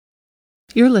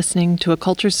You're listening to a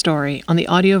culture story on the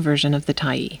audio version of The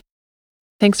Tyee.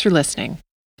 Thanks for listening.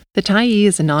 The Tyee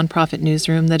is a nonprofit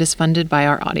newsroom that is funded by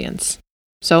our audience.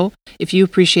 So, if you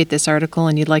appreciate this article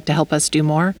and you'd like to help us do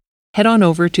more, head on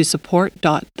over to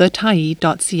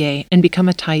support.thetyee.ca and become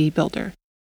a Tyee builder.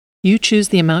 You choose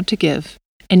the amount to give,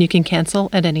 and you can cancel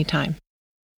at any time.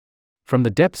 From the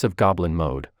depths of Goblin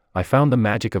mode, I found the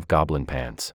magic of Goblin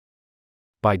pants.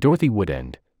 By Dorothy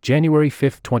Woodend, January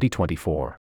 5,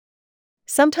 2024.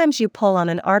 Sometimes you pull on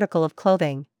an article of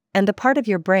clothing, and the part of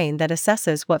your brain that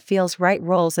assesses what feels right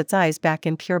rolls its eyes back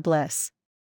in pure bliss.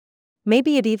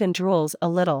 Maybe it even drools a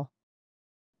little.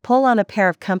 Pull on a pair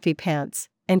of comfy pants,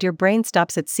 and your brain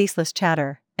stops its ceaseless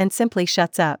chatter, and simply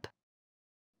shuts up.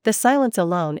 The silence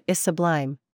alone is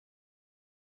sublime.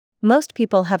 Most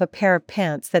people have a pair of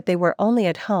pants that they wear only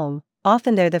at home,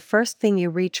 often they're the first thing you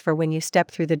reach for when you step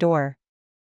through the door.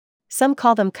 Some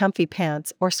call them comfy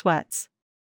pants or sweats.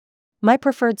 My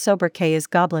preferred sobriquet is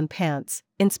Goblin pants,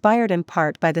 inspired in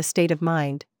part by the state of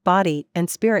mind, body, and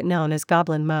spirit known as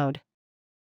Goblin mode.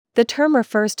 The term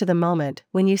refers to the moment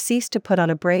when you cease to put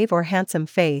on a brave or handsome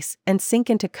face and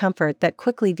sink into comfort that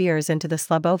quickly veers into the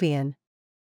Slobovian.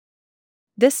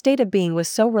 This state of being was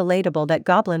so relatable that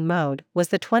Goblin mode was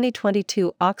the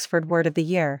 2022 Oxford Word of the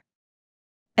Year.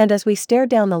 And as we stare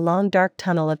down the long dark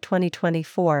tunnel of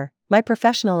 2024, my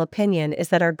professional opinion is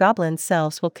that our goblin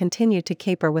selves will continue to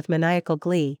caper with maniacal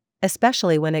glee,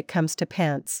 especially when it comes to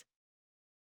pants.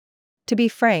 To be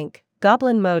frank,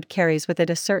 Goblin mode carries with it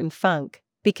a certain funk,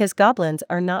 because goblins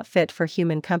are not fit for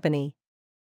human company.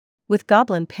 With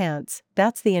Goblin pants,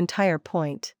 that's the entire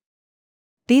point.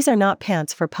 These are not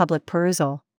pants for public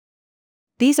perusal.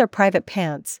 These are private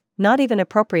pants, not even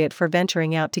appropriate for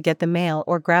venturing out to get the mail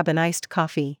or grab an iced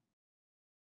coffee.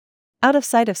 Out of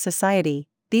sight of society,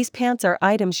 these pants are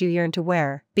items you yearn to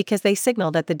wear, because they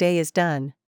signal that the day is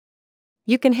done.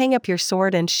 You can hang up your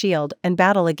sword and shield and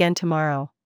battle again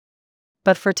tomorrow.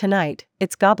 But for tonight,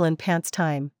 it's Goblin pants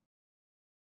time.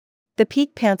 The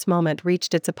peak pants moment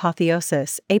reached its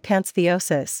apotheosis,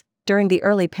 apantheosis, during the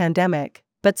early pandemic,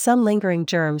 but some lingering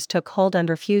germs took hold and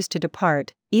refused to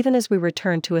depart, even as we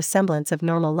returned to a semblance of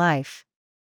normal life.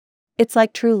 It's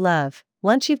like true love,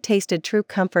 once you've tasted true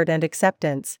comfort and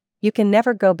acceptance, you can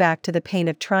never go back to the pain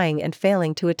of trying and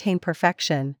failing to attain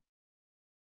perfection.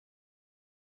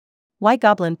 Why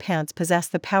Goblin pants possess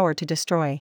the power to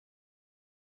destroy.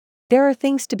 There are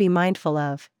things to be mindful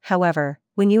of, however,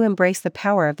 when you embrace the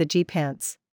power of the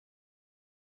G-pants.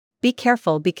 Be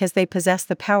careful because they possess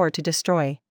the power to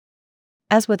destroy.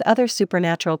 As with other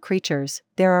supernatural creatures,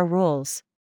 there are rules.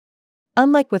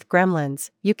 Unlike with gremlins,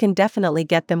 you can definitely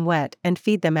get them wet and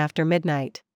feed them after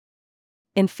midnight.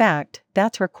 In fact,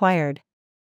 that's required.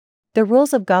 The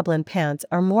rules of Goblin pants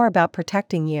are more about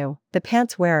protecting you, the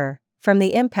pants wearer, from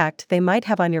the impact they might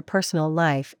have on your personal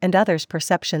life and others'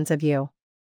 perceptions of you.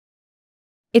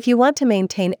 If you want to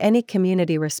maintain any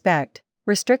community respect,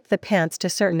 restrict the pants to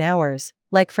certain hours,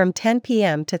 like from 10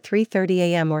 p.m. to 3:30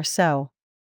 a.m. or so.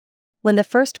 When the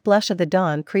first blush of the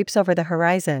dawn creeps over the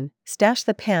horizon, stash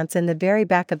the pants in the very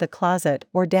back of the closet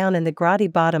or down in the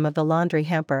grotty bottom of the laundry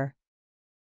hamper.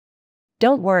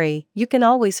 Don't worry, you can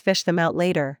always fish them out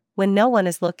later, when no one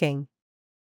is looking.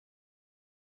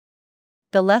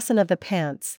 The lesson of the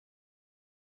pants.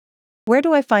 Where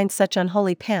do I find such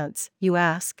unholy pants, you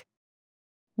ask?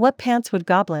 What pants would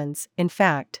goblins, in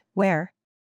fact, wear?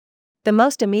 The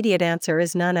most immediate answer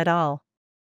is none at all.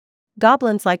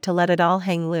 Goblins like to let it all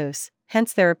hang loose,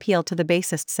 hence their appeal to the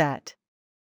basest set.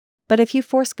 But if you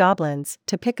force goblins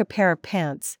to pick a pair of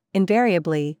pants,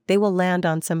 invariably they will land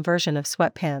on some version of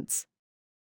sweatpants.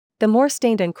 The more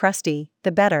stained and crusty,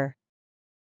 the better.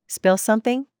 Spill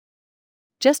something?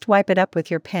 Just wipe it up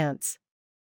with your pants.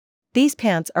 These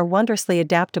pants are wondrously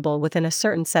adaptable within a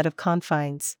certain set of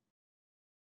confines.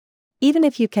 Even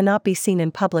if you cannot be seen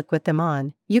in public with them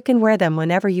on, you can wear them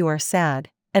whenever you are sad,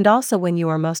 and also when you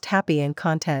are most happy and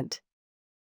content.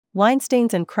 Wine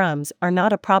stains and crumbs are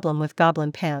not a problem with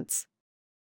Goblin pants.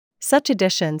 Such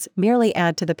additions merely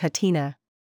add to the patina.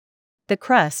 The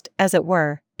crust, as it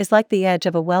were, is like the edge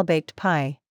of a well-baked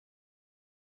pie.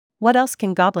 What else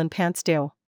can Goblin pants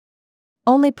do?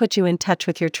 Only put you in touch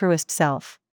with your truest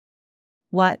self.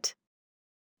 What?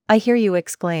 I hear you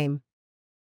exclaim.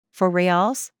 For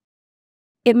reals?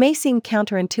 It may seem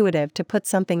counterintuitive to put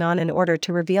something on in order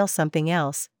to reveal something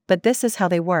else, but this is how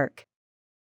they work.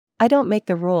 I don't make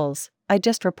the rules, I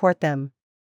just report them.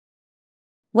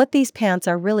 What these pants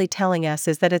are really telling us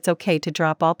is that it's okay to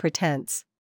drop all pretense.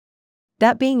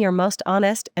 That being your most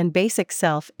honest and basic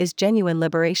self is genuine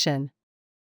liberation.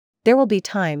 There will be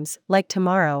times, like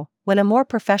tomorrow, when a more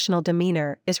professional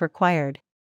demeanor is required.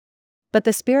 But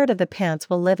the spirit of the pants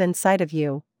will live inside of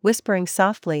you, whispering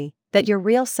softly that your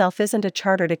real self isn't a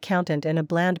chartered accountant in a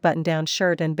bland button-down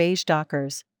shirt and beige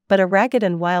dockers, but a ragged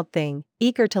and wild thing,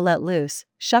 eager to let loose,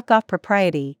 shuck off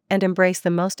propriety, and embrace the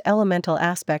most elemental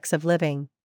aspects of living.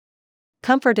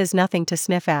 Comfort is nothing to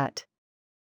sniff at.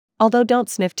 Although don't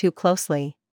sniff too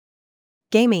closely.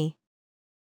 Gamey.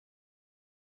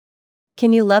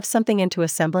 Can you love something into a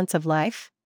semblance of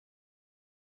life?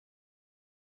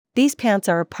 These pants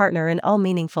are a partner in all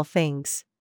meaningful things.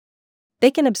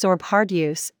 They can absorb hard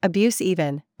use, abuse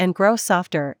even, and grow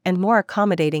softer and more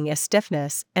accommodating as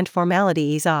stiffness and formality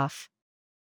ease off.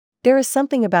 There is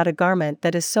something about a garment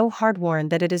that is so hard-worn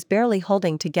that it is barely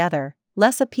holding together,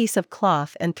 less a piece of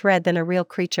cloth and thread than a real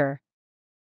creature.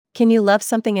 Can you love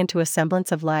something into a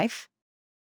semblance of life?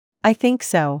 I think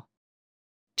so.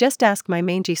 Just ask my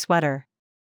mangy sweater.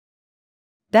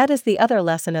 That is the other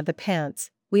lesson of the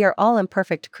pants: we are all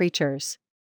imperfect creatures.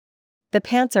 The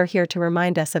pants are here to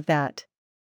remind us of that.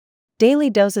 Daily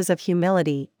doses of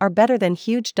humility are better than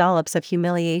huge dollops of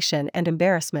humiliation and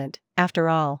embarrassment, after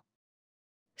all.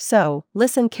 So,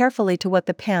 listen carefully to what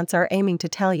the pants are aiming to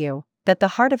tell you, that the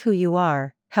heart of who you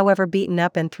are, however beaten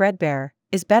up and threadbare,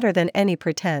 is better than any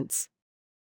pretense.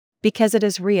 Because it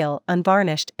is real,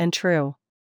 unvarnished, and true.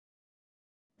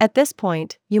 At this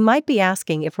point, you might be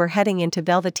asking if we're heading into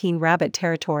Velveteen Rabbit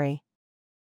territory.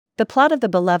 The plot of the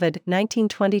beloved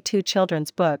 1922 children's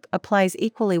book applies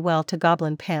equally well to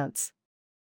Goblin pants.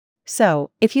 So,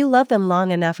 if you love them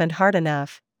long enough and hard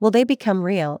enough, will they become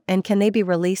real, and can they be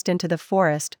released into the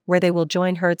forest where they will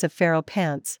join herds of feral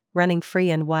pants, running free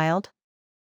and wild?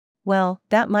 Well,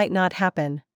 that might not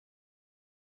happen.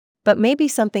 But maybe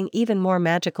something even more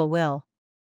magical will.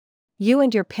 You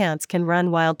and your pants can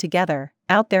run wild together,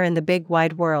 out there in the big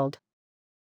wide world.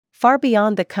 Far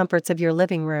beyond the comforts of your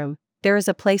living room, there is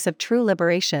a place of true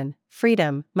liberation,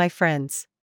 freedom, my friends.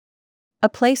 A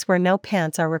place where no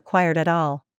pants are required at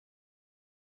all.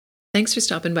 Thanks for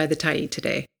stopping by the Tyee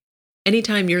today.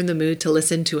 Anytime you're in the mood to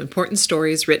listen to important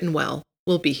stories written well,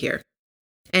 we'll be here.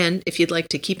 And if you'd like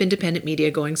to keep independent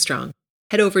media going strong,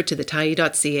 head over to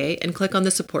thetyee.ca and click on the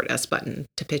Support Us button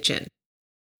to pitch in.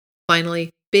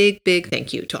 Finally, big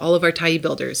thank you to all of our Tyee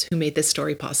builders who made this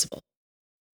story possible.